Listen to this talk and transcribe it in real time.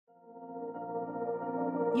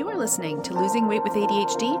You are listening to Losing Weight with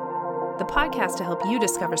ADHD, the podcast to help you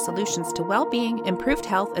discover solutions to well-being, improved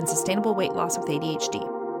health, and sustainable weight loss with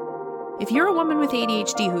ADHD. If you're a woman with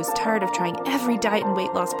ADHD who is tired of trying every diet and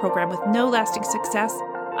weight loss program with no lasting success,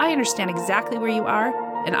 I understand exactly where you are,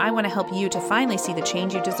 and I want to help you to finally see the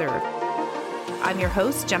change you deserve. I'm your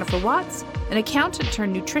host, Jennifer Watts, an accountant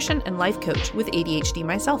turned nutrition and life coach with ADHD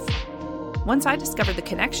myself. Once I discovered the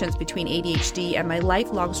connections between ADHD and my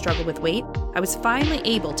lifelong struggle with weight, I was finally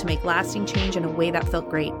able to make lasting change in a way that felt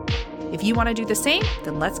great. If you want to do the same,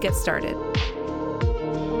 then let's get started.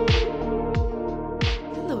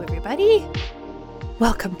 Hello, everybody.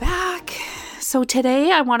 Welcome back. So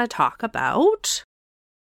today I want to talk about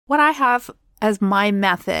what I have as my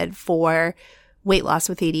method for weight loss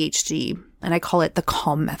with ADHD, and I call it the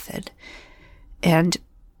CALM method. And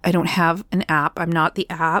I don't have an app. I'm not the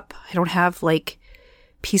app. I don't have like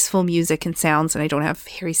peaceful music and sounds, and I don't have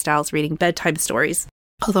Harry Styles reading bedtime stories,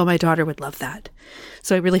 although my daughter would love that.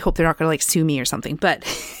 So I really hope they're not going to like sue me or something, but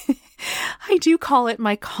I do call it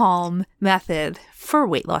my CALM method for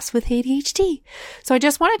weight loss with ADHD. So I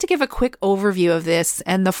just wanted to give a quick overview of this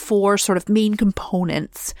and the four sort of main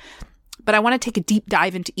components, but I want to take a deep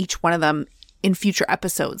dive into each one of them in future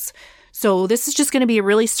episodes. So this is just going to be a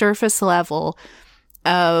really surface level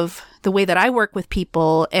of the way that I work with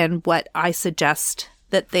people and what I suggest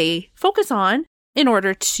that they focus on in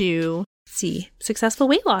order to see successful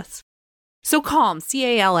weight loss. So CALM,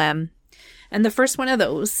 C-A-L-M. And the first one of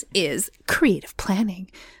those is creative planning.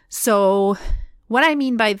 So what I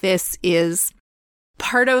mean by this is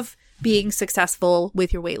part of being successful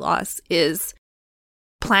with your weight loss is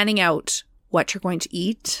planning out what you're going to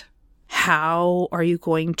eat. How are you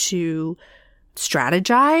going to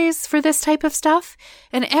strategize for this type of stuff?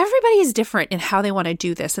 And everybody is different in how they want to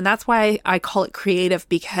do this. And that's why I call it creative,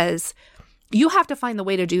 because you have to find the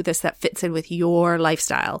way to do this that fits in with your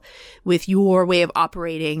lifestyle, with your way of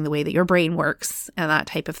operating, the way that your brain works and that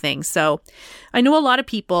type of thing. So I know a lot of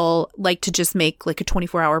people like to just make like a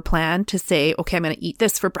 24-hour plan to say, okay, I'm going to eat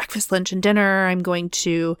this for breakfast, lunch, and dinner. I'm going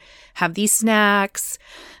to have these snacks.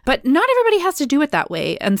 But not everybody has to do it that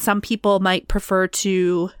way. And some people might prefer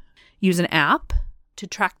to use an app to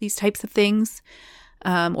track these types of things,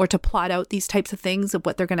 or to plot out these types of things of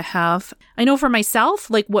what they're going to have. I know for myself,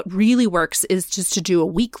 like what really works is just to do a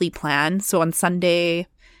weekly plan. So on Sundays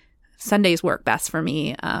work best for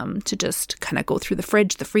me, to just kind of go through the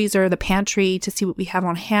fridge, the freezer, the pantry to see what we have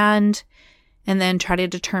on hand, and then try to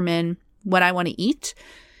determine what I want to eat.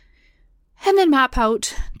 And then map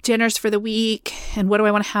out dinners for the week and what do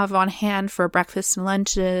I want to have on hand for breakfast and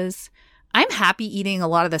lunches. I'm happy eating a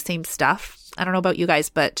lot of the same stuff. I don't know about you guys,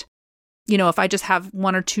 but you know, if I just have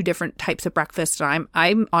one or two different types of breakfast, I'm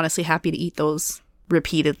honestly happy to eat those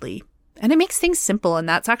repeatedly. And it makes things simple. And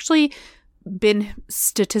that's actually been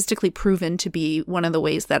statistically proven to be one of the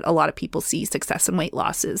ways that a lot of people see success in weight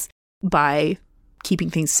loss is by keeping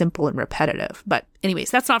things simple and repetitive. But anyways,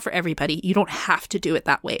 that's not for everybody. You don't have to do it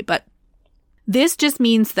that way. But this just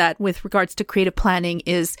means that with regards to creative planning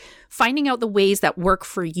is finding out the ways that work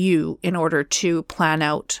for you in order to plan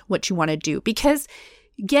out what you want to do. Because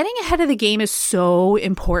getting ahead of the game is so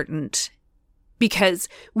important, because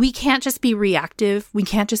we can't just be reactive. We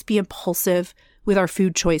can't just be impulsive with our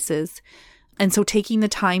food choices. And so taking the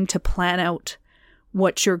time to plan out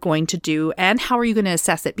what you're going to do and how are you going to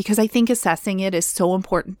assess it, because I think assessing it is so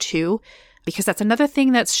important too. Because that's another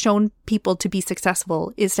thing that's shown people to be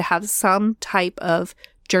successful is to have some type of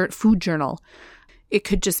food journal. It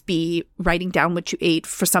could just be writing down what you ate.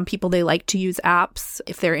 For some people, they like to use apps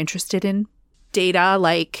if they're interested in data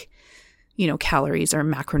like, you know, calories or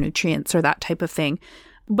macronutrients or that type of thing.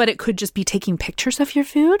 But it could just be taking pictures of your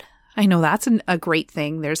food. I know that's a great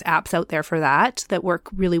thing. There's apps out there for that work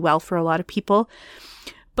really well for a lot of people.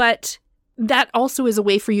 But that also is a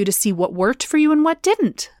way for you to see what worked for you and what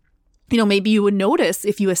didn't. You know, maybe you would notice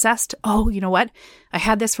if you assessed, oh, you know what? I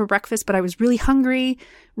had this for breakfast, but I was really hungry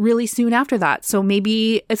really soon after that. So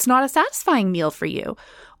maybe it's not a satisfying meal for you.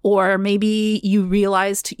 Or maybe you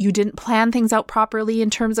realized you didn't plan things out properly in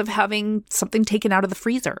terms of having something taken out of the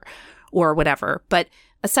freezer or whatever. But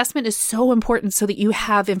assessment is so important so that you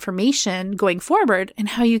have information going forward and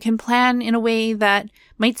how you can plan in a way that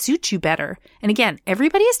might suit you better. And again,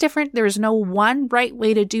 everybody is different. There is no one right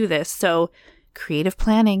way to do this. So creative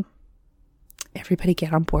planning. Everybody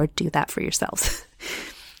get on board, do that for yourselves.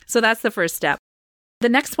 So that's the first step. The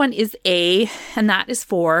next one is A, and that is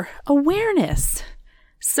for awareness.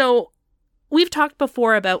 So we've talked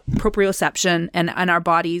before about proprioception and our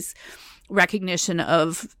body's recognition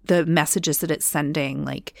of the messages that it's sending,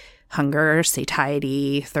 like hunger,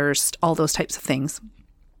 satiety, thirst, all those types of things.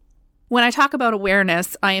 When I talk about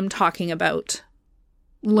awareness, I am talking about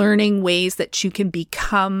learning ways that you can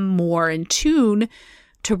become more in tune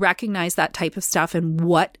to recognize that type of stuff and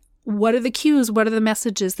what are the cues, what are the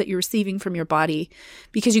messages that you're receiving from your body?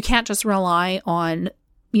 Because you can't just rely on,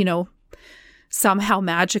 somehow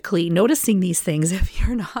magically noticing these things if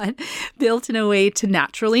you're not built in a way to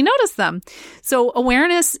naturally notice them. So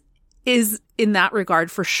awareness is in that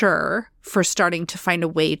regard for sure, for starting to find a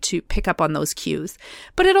way to pick up on those cues.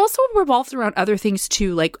 But it also revolves around other things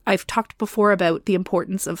too. Like I've talked before about the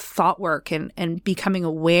importance of thought work and becoming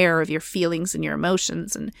aware of your feelings and your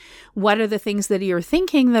emotions and what are the things that you're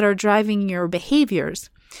thinking that are driving your behaviors.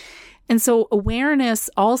 And so awareness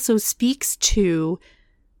also speaks to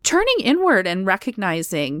turning inward and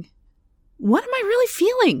recognizing, what am I really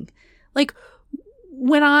feeling? Like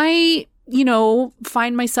when I,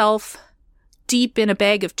 find myself deep in a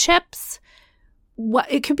bag of chips,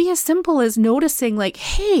 it could be as simple as noticing like,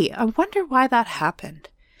 hey, I wonder why that happened.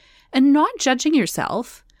 And not judging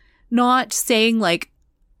yourself, not saying like,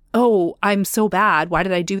 oh, I'm so bad. Why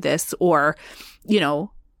did I do this? Or,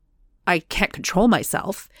 I can't control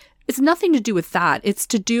myself. It's nothing to do with that. It's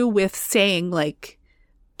to do with saying like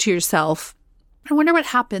to yourself, I wonder what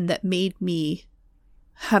happened that made me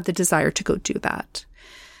have the desire to go do that.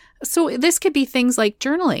 So this could be things like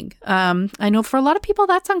journaling. I know for a lot of people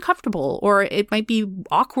that's uncomfortable, or it might be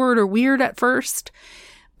awkward or weird at first,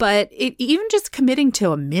 but even just committing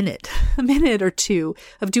to a minute or two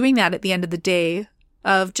of doing that at the end of the day,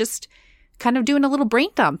 of just kind of doing a little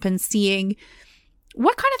brain dump and seeing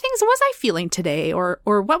what kind of things was I feeling today, or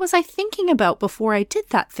what was I thinking about before I did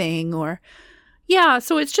that thing, so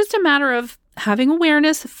it's just a matter of having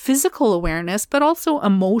awareness, physical awareness, but also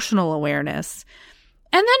emotional awareness.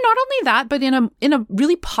 And then not only that, but in a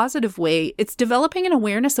really positive way, it's developing an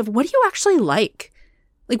awareness of what do you actually like?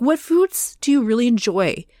 Like what foods do you really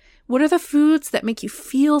enjoy? What are the foods that make you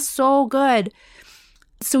feel so good?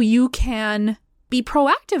 So you can be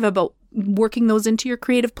proactive about working those into your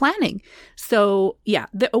creative planning. So yeah,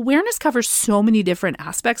 the awareness covers so many different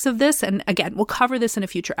aspects of this. And again, we'll cover this in a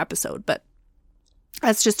future episode, but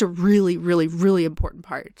that's just a really, really, really important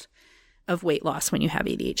part of weight loss when you have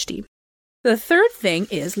ADHD. The third thing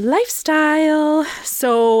is lifestyle.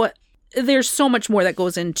 So there's so much more that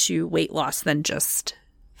goes into weight loss than just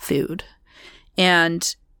food.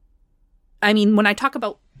 And I mean, when I talk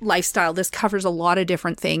about lifestyle, this covers a lot of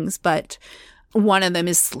different things, but one of them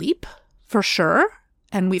is sleep for sure.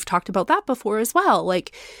 And we've talked about that before as well.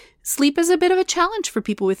 Like sleep is a bit of a challenge for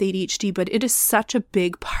people with ADHD, but it is such a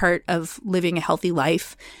big part of living a healthy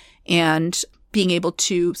life and being able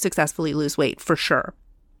to successfully lose weight for sure.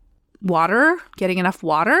 Water, getting enough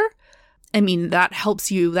water. I mean, that helps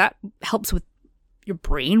with your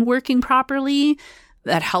brain working properly.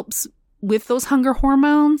 That helps with those hunger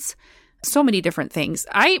hormones. So many different things.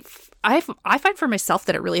 I find for myself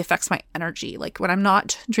that it really affects my energy. Like when I'm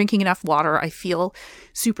not drinking enough water, I feel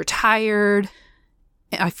super tired.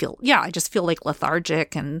 I just feel like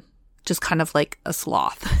lethargic and just kind of like a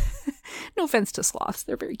sloth. No offense to sloths.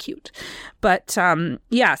 They're very cute. But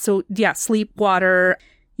sleep, water,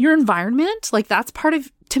 your environment, like that's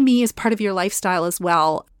to me is part of your lifestyle as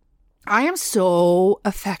well. I am so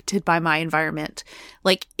affected by my environment.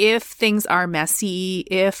 Like if things are messy,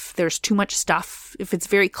 if there's too much stuff, if it's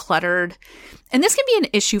very cluttered, and this can be an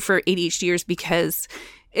issue for ADHDers because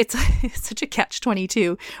it's such a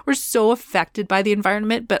catch-22. We're so affected by the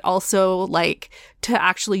environment, but also like to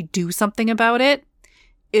actually do something about it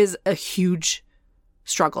is a huge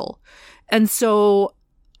struggle. And so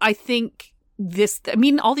I think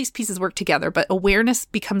all these pieces work together, but awareness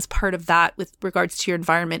becomes part of that with regards to your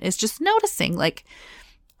environment, is just noticing like,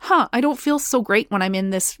 I don't feel so great when I'm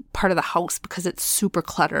in this part of the house because it's super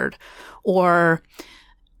cluttered. Or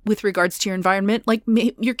with regards to your environment, like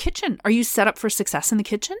your kitchen, are you set up for success in the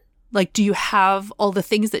kitchen? Like, do you have all the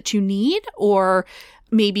things that you need? Or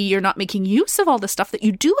maybe you're not making use of all the stuff that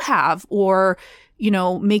you do have, or,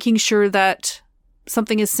 making sure that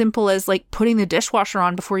something as simple as like putting the dishwasher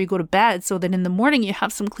on before you go to bed so that in the morning you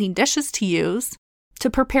have some clean dishes to use to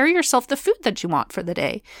prepare yourself the food that you want for the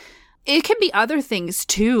day. It can be other things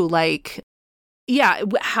too, like,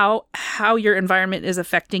 how your environment is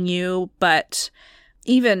affecting you, but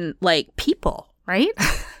even like people, right?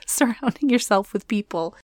 Surrounding yourself with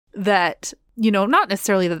people that, not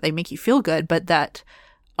necessarily that they make you feel good, but that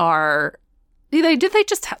the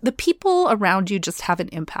people around you just have an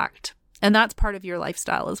impact. And that's part of your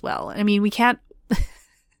lifestyle as well. I mean, we can't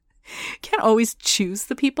always choose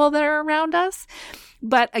the people that are around us.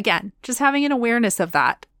 But again, just having an awareness of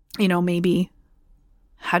that, maybe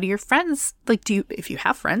How do your friends, like, if you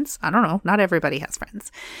have friends, I don't know, not everybody has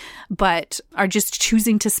friends, but are just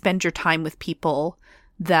choosing to spend your time with people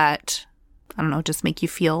that, I don't know, just make you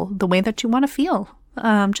feel the way that you want to feel.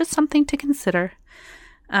 Just something to consider.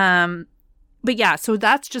 But yeah, so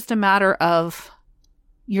that's just a matter of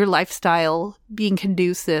your lifestyle being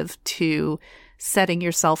conducive to setting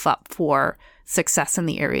yourself up for success in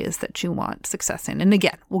the areas that you want success in. And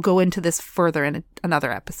again, we'll go into this further in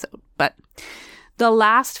another episode. But the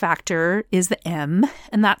last factor is the M,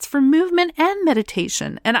 and that's for movement and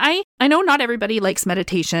meditation. And I know not everybody likes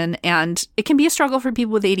meditation, and it can be a struggle for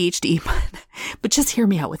people with ADHD, but just hear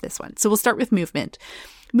me out with this one. So we'll start with movement.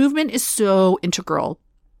 Movement is so integral.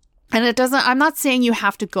 And I'm not saying you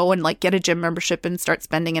have to go and like get a gym membership and start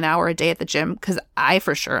spending an hour a day at the gym, because I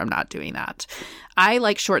for sure am not doing that. I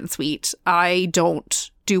like short and sweet. I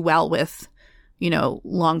don't do well with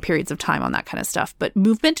long periods of time on that kind of stuff. But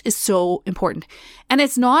movement is so important. And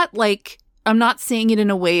it's not like, I'm not saying it in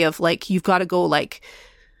a way of like, you've got to go like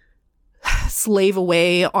slave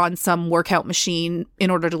away on some workout machine in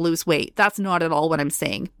order to lose weight. That's not at all what I'm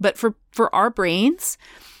saying. But for our brains,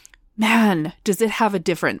 man, does it have a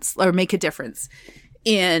difference or make a difference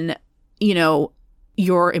in,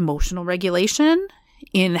 your emotional regulation,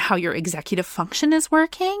 in how your executive function is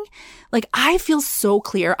working. Like, I feel so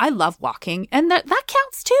clear. I love walking, and that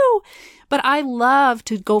counts too. But I love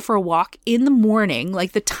to go for a walk in the morning.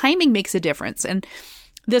 Like, the timing makes a difference. And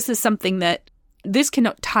this is something that this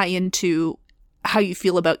can tie into how you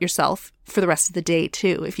feel about yourself for the rest of the day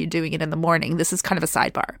too, if you're doing it in the morning. This is kind of a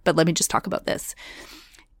sidebar, but let me just talk about this.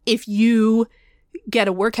 If you get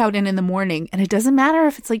a workout in the morning, and it doesn't matter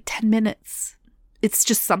if it's like 10 minutes, it's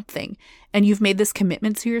just something, and you've made this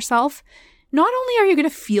commitment to yourself, not only are you going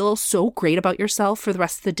to feel so great about yourself for the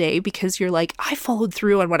rest of the day because you're like, I followed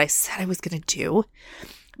through on what I said I was going to do,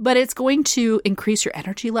 but it's going to increase your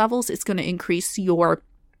energy levels. It's going to increase your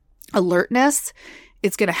alertness.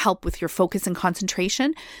 It's going to help with your focus and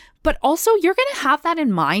concentration. But also, you're going to have that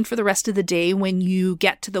in mind for the rest of the day when you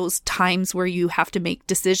get to those times where you have to make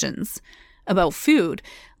decisions about food.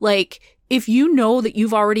 Like, if you know that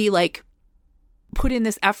you've already like put in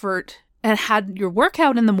this effort and had your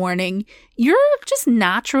workout in the morning, you're just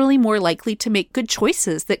naturally more likely to make good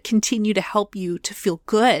choices that continue to help you to feel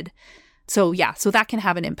good. So yeah, so that can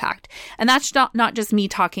have an impact. And that's not just me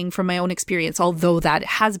talking from my own experience, although that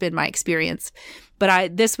has been my experience.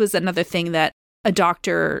 But this was another thing that a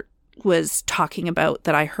doctor was talking about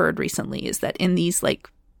that I heard recently, is that in these like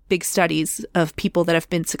big studies of people that have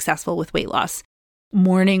been successful with weight loss,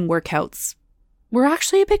 morning workouts were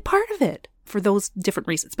actually a big part of it for those different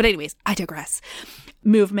reasons. But anyways, I digress.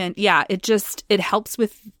 Movement, yeah, it helps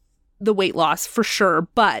with the weight loss for sure,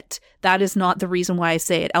 but that is not the reason why I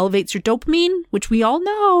say it elevates your dopamine, which we all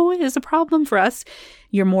know is a problem for us.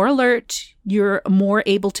 You're more alert, you're more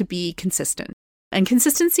able to be consistent. And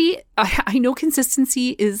consistency, I know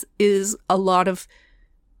consistency is a lot of,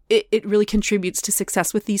 it really contributes to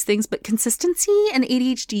success with these things, but consistency and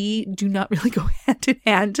ADHD do not really go hand in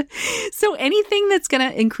hand. So anything that's going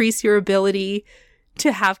to increase your ability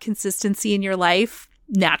to have consistency in your life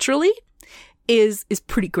naturally is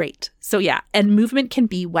pretty great. So yeah, and movement can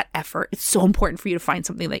be whatever. It's so important for you to find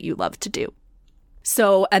something that you love to do.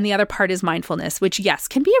 So, and the other part is mindfulness, which yes,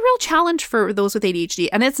 can be a real challenge for those with ADHD.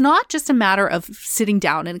 And it's not just a matter of sitting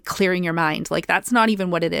down and clearing your mind. Like, that's not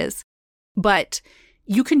even what it is. But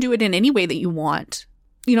you can do it in any way that you want.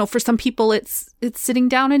 For some people, it's sitting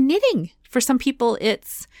down and knitting. For some people,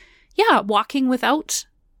 it's, walking without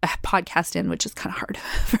a podcast in, which is kind of hard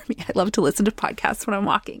for me. I love to listen to podcasts when I'm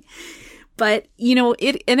walking. But,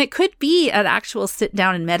 it could be an actual sit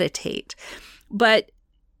down and meditate. But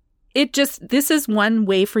this is one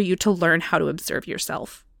way for you to learn how to observe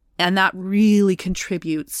yourself. And that really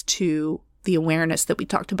contributes to the awareness that we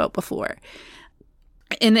talked about before.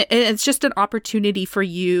 And it's just an opportunity for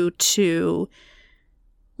you to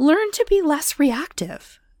learn to be less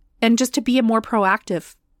reactive and just to be a more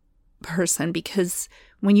proactive person. Because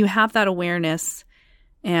when you have that awareness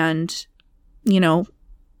and,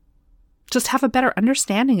 just have a better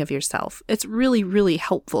understanding of yourself, it's really, really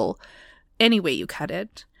helpful any way you cut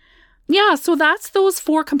it. Yeah, so that's those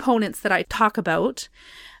 4 components that I talk about,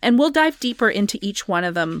 and we'll dive deeper into each one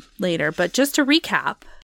of them later. But just to recap,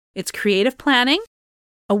 it's creative planning,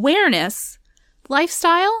 awareness,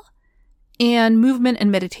 lifestyle, and movement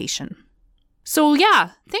and meditation. So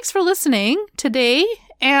yeah, thanks for listening today.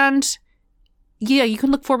 And yeah, you can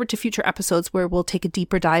look forward to future episodes where we'll take a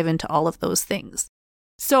deeper dive into all of those things.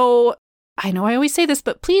 So I know I always say this,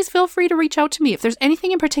 but please feel free to reach out to me if there's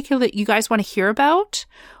anything in particular that you guys want to hear about,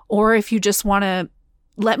 or if you just want to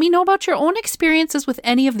Let me know about your own experiences with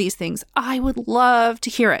any of these things. I would love to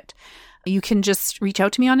hear it. You can just reach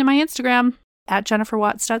out to me on my Instagram at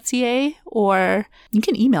jenniferwatts.ca, or you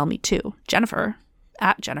can email me too,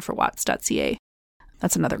 jennifer@jenniferwatts.ca.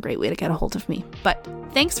 That's another great way to get a hold of me. But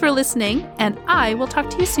thanks for listening, and I will talk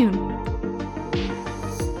to you soon.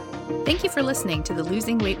 Thank you for listening to the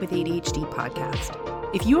Losing Weight with ADHD podcast.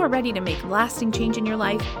 If you are ready to make lasting change in your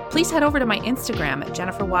life, please head over to my Instagram at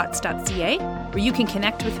jenniferwatts.ca, where you can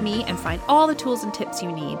connect with me and find all the tools and tips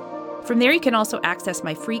you need. From there, you can also access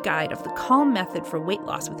my free guide of the calm method for weight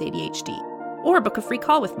loss with ADHD, or book a free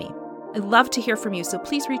call with me. I'd love to hear from you, so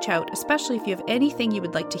please reach out, especially if you have anything you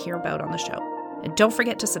would like to hear about on the show. And don't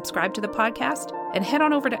forget to subscribe to the podcast, and head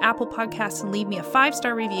on over to Apple Podcasts and leave me a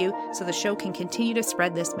 5-star review so the show can continue to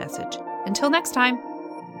spread this message. Until next time.